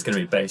lot of it is going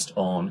to be based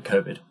on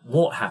COVID.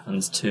 What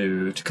happens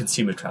to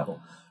consumer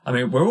travel? I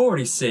mean, we're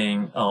already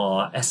seeing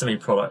our SME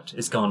product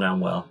is gone down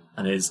well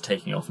and is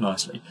taking off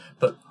nicely.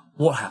 But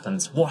what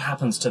happens? What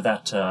happens to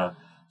that,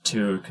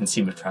 to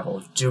consumer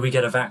travel? Do we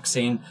get a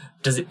vaccine?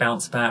 Does it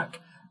bounce back?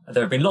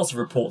 There have been lots of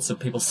reports of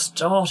people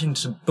starting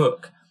to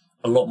book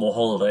a lot more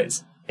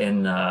holidays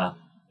in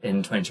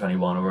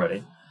 2021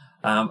 already.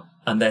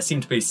 And there seem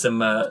to be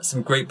some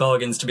great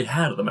bargains to be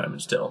had at the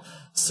moment still.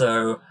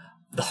 So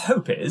the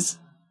hope is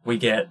we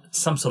get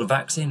some sort of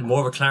vaccine,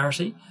 more of a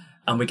clarity,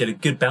 and we get a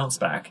good bounce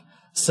back.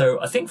 So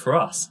I think for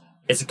us,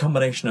 it's a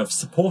combination of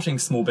supporting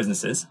small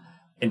businesses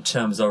in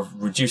terms of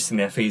reducing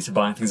their fees for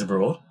buying things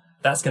abroad.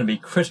 That's going to be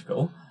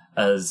critical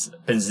as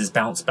businesses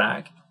bounce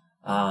back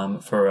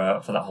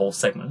for that whole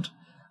segment.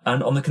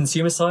 And on the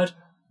consumer side,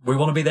 we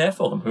want to be there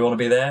for them. We want to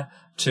be there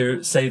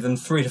to save them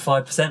 3 to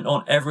 5%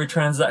 on every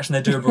transaction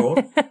they do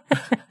abroad.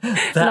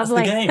 That's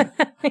Lovely. The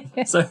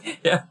game. So,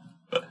 yeah.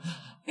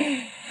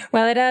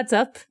 Well, it adds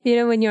up,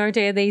 when you're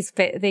doing these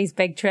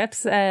big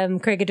trips.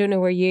 Craig, I don't know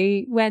where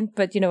you went,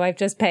 but, I've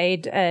just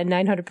paid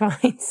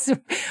 £900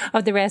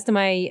 of the rest of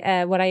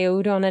my what I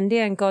owed on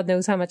India, and God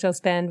knows how much I'll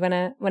spend when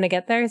I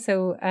get there.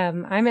 So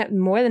I'm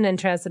more than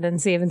interested in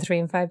saving 3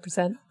 and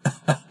 5%.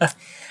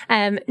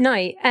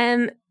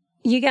 Now,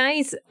 you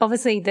guys,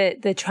 obviously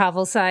the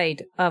travel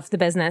side of the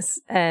business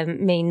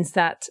means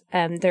that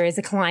there is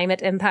a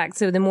climate impact.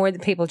 So the more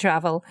that people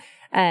travel,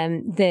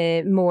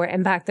 the more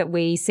impact that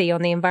we see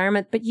on the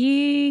environment. But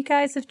you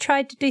guys have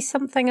tried to do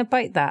something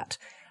about that.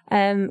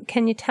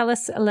 Can you tell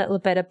us a little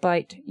bit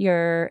about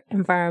your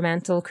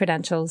environmental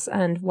credentials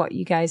and what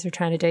you guys are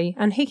trying to do,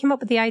 and who came up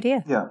with the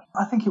idea? Yeah,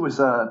 I think it was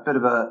a bit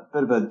of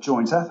a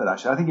joint effort,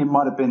 actually. I think it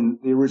might have been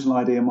the original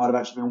idea might have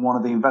actually been one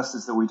of the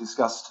investors that we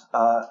discussed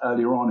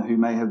earlier on who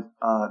may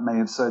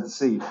have sowed the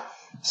seed.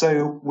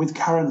 So with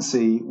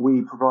Currency,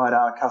 we provide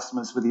our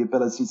customers with the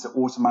ability to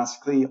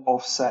automatically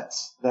offset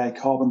their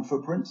carbon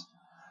footprint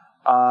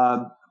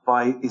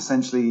by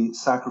essentially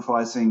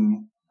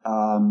sacrificing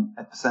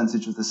a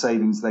percentage of the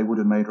savings they would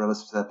have made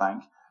relative to their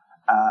bank.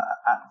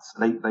 So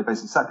they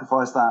basically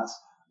sacrifice that.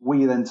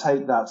 We then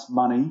take that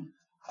money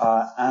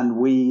and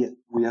we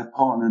have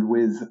partnered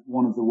with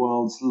one of the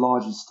world's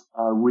largest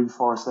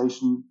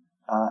reforestation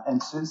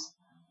entities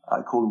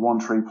called One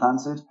Tree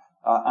Planted.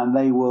 And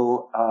they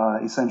will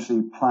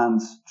essentially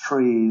plant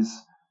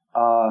trees.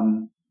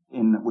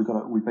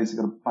 We've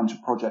basically got a bunch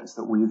of projects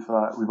that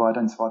we've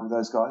identified with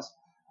those guys.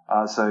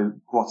 So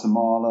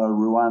Guatemala,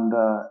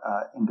 Rwanda,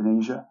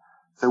 Indonesia.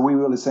 So we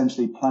will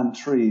essentially plant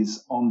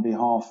trees on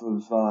behalf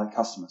of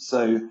customers.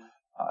 So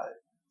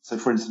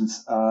for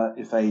instance,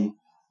 if a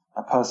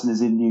person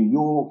is in New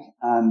York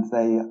and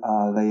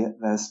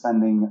they're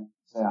spending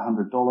say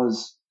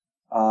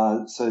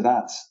 $100, so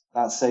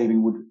that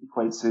saving would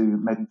equate to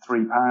maybe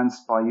 £3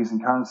 by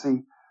using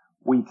Currency.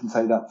 We can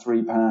take that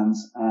 £3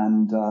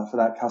 and for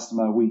that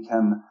customer we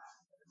can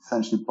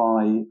essentially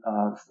buy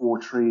 4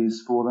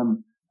 trees for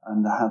them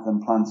and have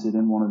them planted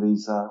in one of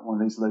these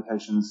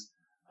locations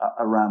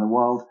around the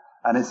world.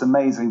 And it's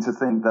amazing to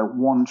think that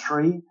one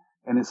tree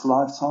in its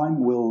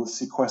lifetime will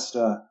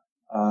sequester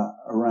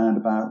around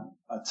about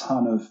a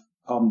ton of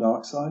carbon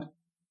dioxide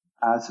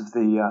out of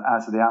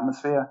the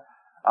atmosphere.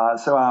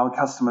 So our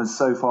customers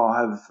so far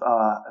have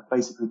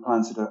basically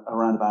planted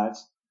around about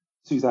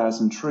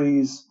 2,000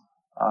 trees,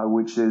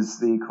 which is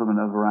the equivalent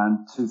of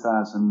around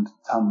 2,000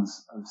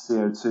 tons of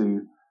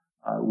CO2,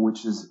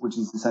 which is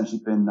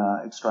essentially been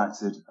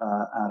extracted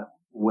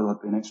will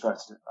have been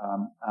extracted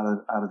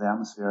out of the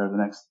atmosphere over the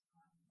next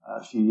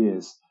few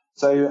years.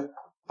 So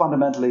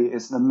fundamentally,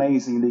 it's an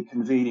amazingly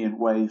convenient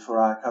way for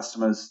our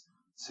customers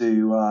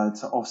to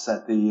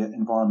offset the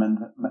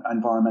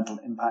environmental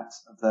impact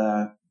of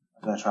their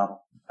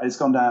travel. It's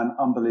gone down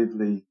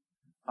unbelievably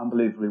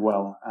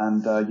well,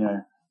 and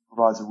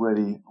provides a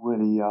really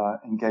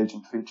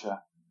engaging feature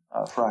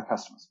for our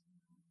customers.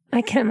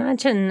 I can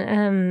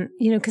imagine,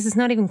 because it's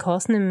not even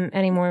costing them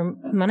any more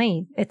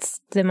money. It's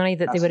the money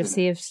that Absolutely. They would have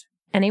saved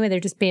anyway. They're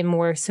just being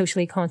more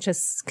socially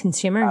conscious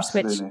consumers,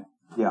 Absolutely. Which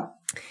yeah,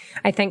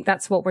 I think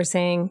that's what we're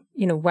saying,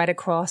 right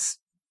across,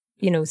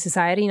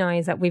 society now,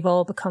 is that we've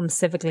all become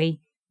civically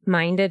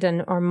minded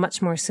and are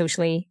much more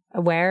socially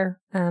aware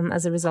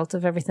as a result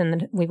of everything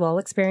that we've all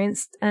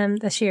experienced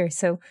this year.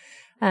 So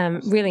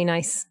really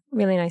nice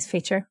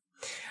feature.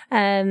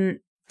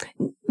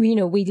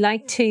 we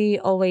like to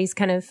always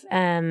kind of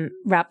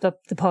wrap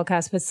up the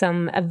podcast with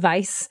some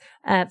advice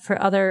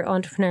for other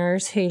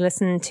entrepreneurs who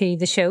listen to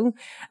the show.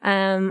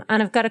 And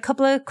I've got a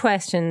couple of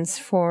questions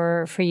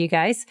for you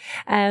guys.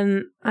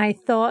 I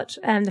thought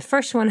the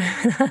first one I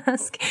would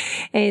ask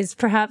is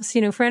perhaps,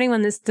 for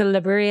anyone that's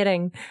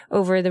deliberating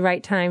over the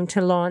right time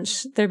to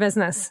launch their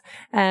business,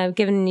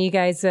 given you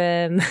guys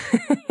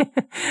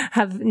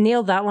have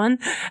nailed that one,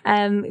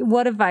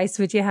 what advice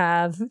would you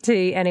have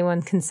to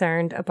anyone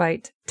concerned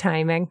about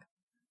timing?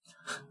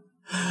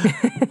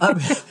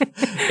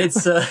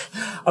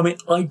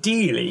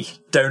 Ideally,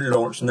 don't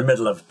launch in the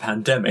middle of a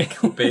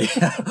pandemic would be,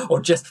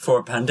 or just before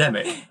a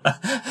pandemic.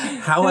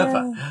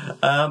 However,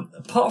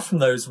 apart from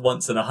those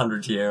once in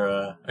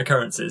 100-year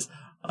occurrences,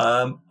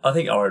 I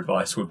think our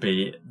advice would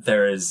be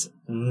there is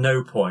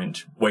no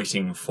point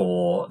waiting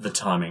for the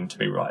timing to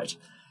be right.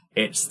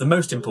 It's the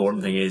most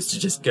important thing is to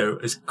just go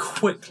as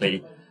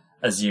quickly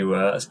as you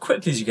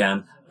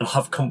can and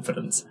have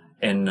confidence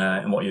in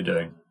what you're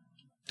doing.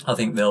 I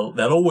think there'll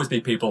always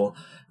be people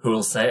who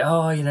will say,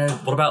 oh,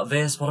 what about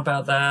this? What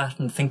about that?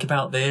 And think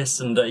about this.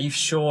 And are you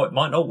sure it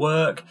might not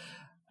work?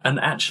 And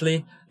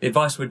actually, the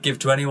advice we'd give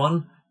to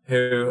anyone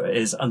who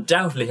is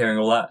undoubtedly hearing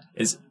all that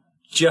is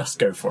just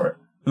go for it.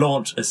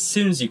 Launch as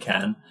soon as you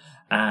can.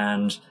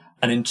 And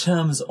in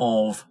terms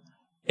of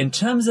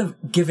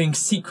giving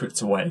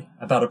secrets away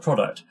about a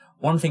product,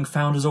 one thing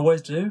founders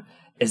always do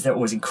is they're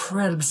always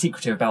incredibly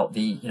secretive about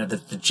the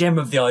gem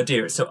of the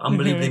idea. It's so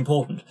unbelievably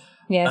important.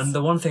 Yes. And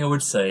the one thing I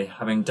would say,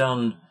 having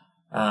done,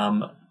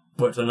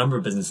 worked on a number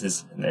of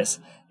businesses in this,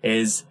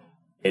 is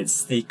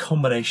it's the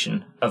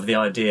combination of the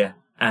idea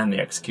and the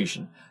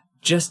execution.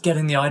 Just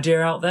getting the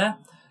idea out there,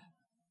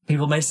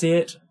 people may see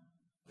it,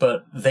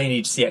 but they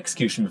need to see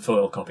execution before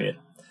they'll copy it.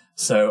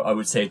 So I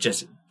would say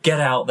just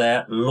get out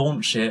there,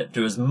 launch it,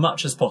 do as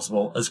much as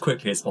possible, as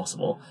quickly as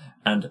possible,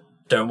 and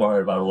don't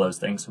worry about all those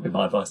things would be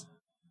my advice.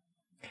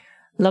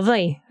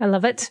 Lovely. I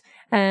love it.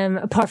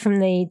 Apart from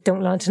the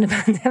don't launch in a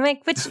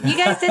pandemic, which you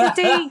guys didn't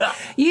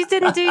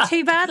do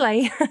too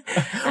badly.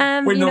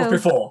 We know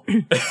before.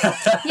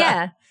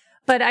 Yeah.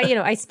 But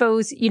I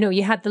suppose,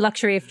 you had the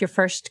luxury of your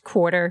first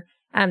quarter,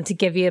 to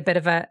give you a bit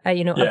of a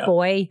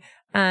buoy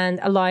and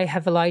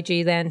have allowed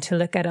you then to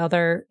look at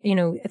other,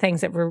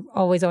 things that were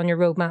always on your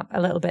roadmap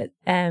a little bit,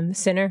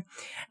 sooner.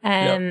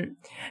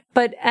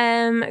 But,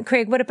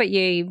 Craig, what about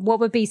you? What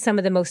would be some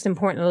of the most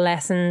important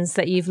lessons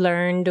that you've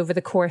learned over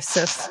the course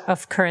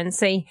of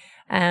Currency,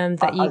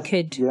 that you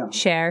could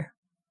share?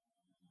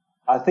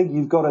 I think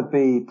you've got to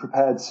be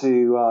prepared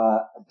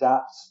to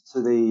adapt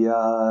to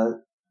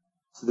the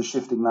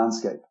shifting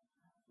landscape.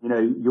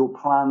 Your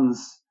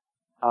plans,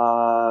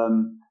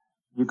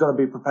 you've got to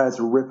be prepared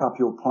to rip up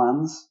your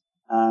plans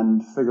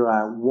and figure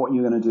out what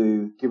you're going to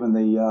do given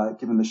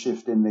the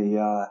shift in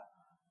the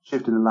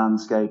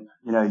landscape.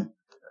 You can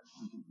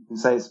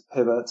say it's a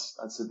pivot.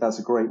 That's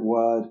a great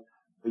word,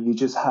 but you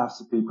just have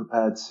to be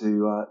prepared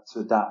to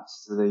adapt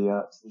to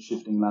the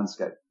shifting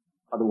landscape.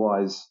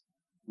 Otherwise,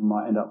 you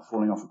might end up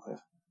falling off a cliff.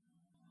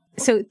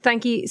 So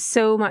thank you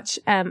so much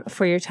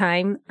for your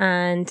time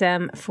and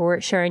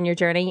for sharing your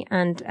journey.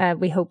 And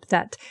we hope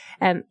that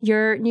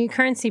your new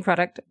Currency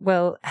product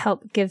will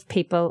help give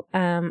people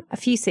a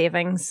few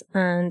savings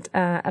and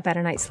a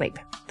better night's sleep.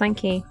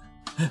 Thank you.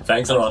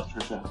 Thanks a lot.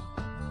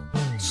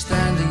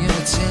 Standing in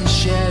a tin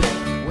shed.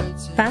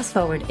 Fast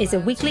Forward is a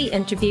weekly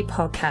interview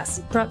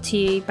podcast brought to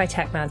you by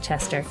Tech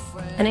Manchester,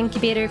 an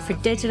incubator for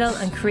digital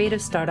and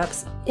creative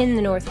startups in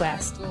the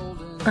Northwest.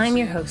 I'm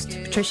your host,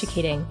 Patricia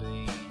Keating.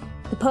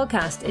 The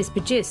podcast is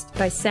produced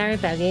by Sarah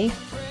Bellier,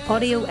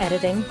 audio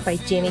editing by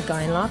Jamie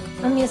Gowanlock,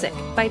 and music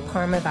by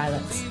Parma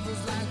Violets.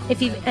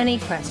 If you've any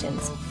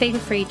questions, feel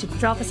free to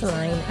drop us a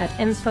line at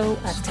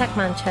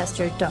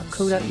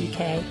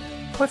info@techmanchester.co.uk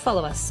or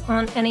follow us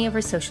on any of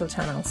our social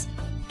channels,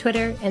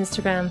 Twitter,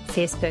 Instagram,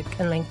 Facebook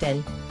and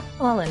LinkedIn,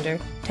 all under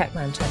Tech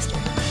Manchester.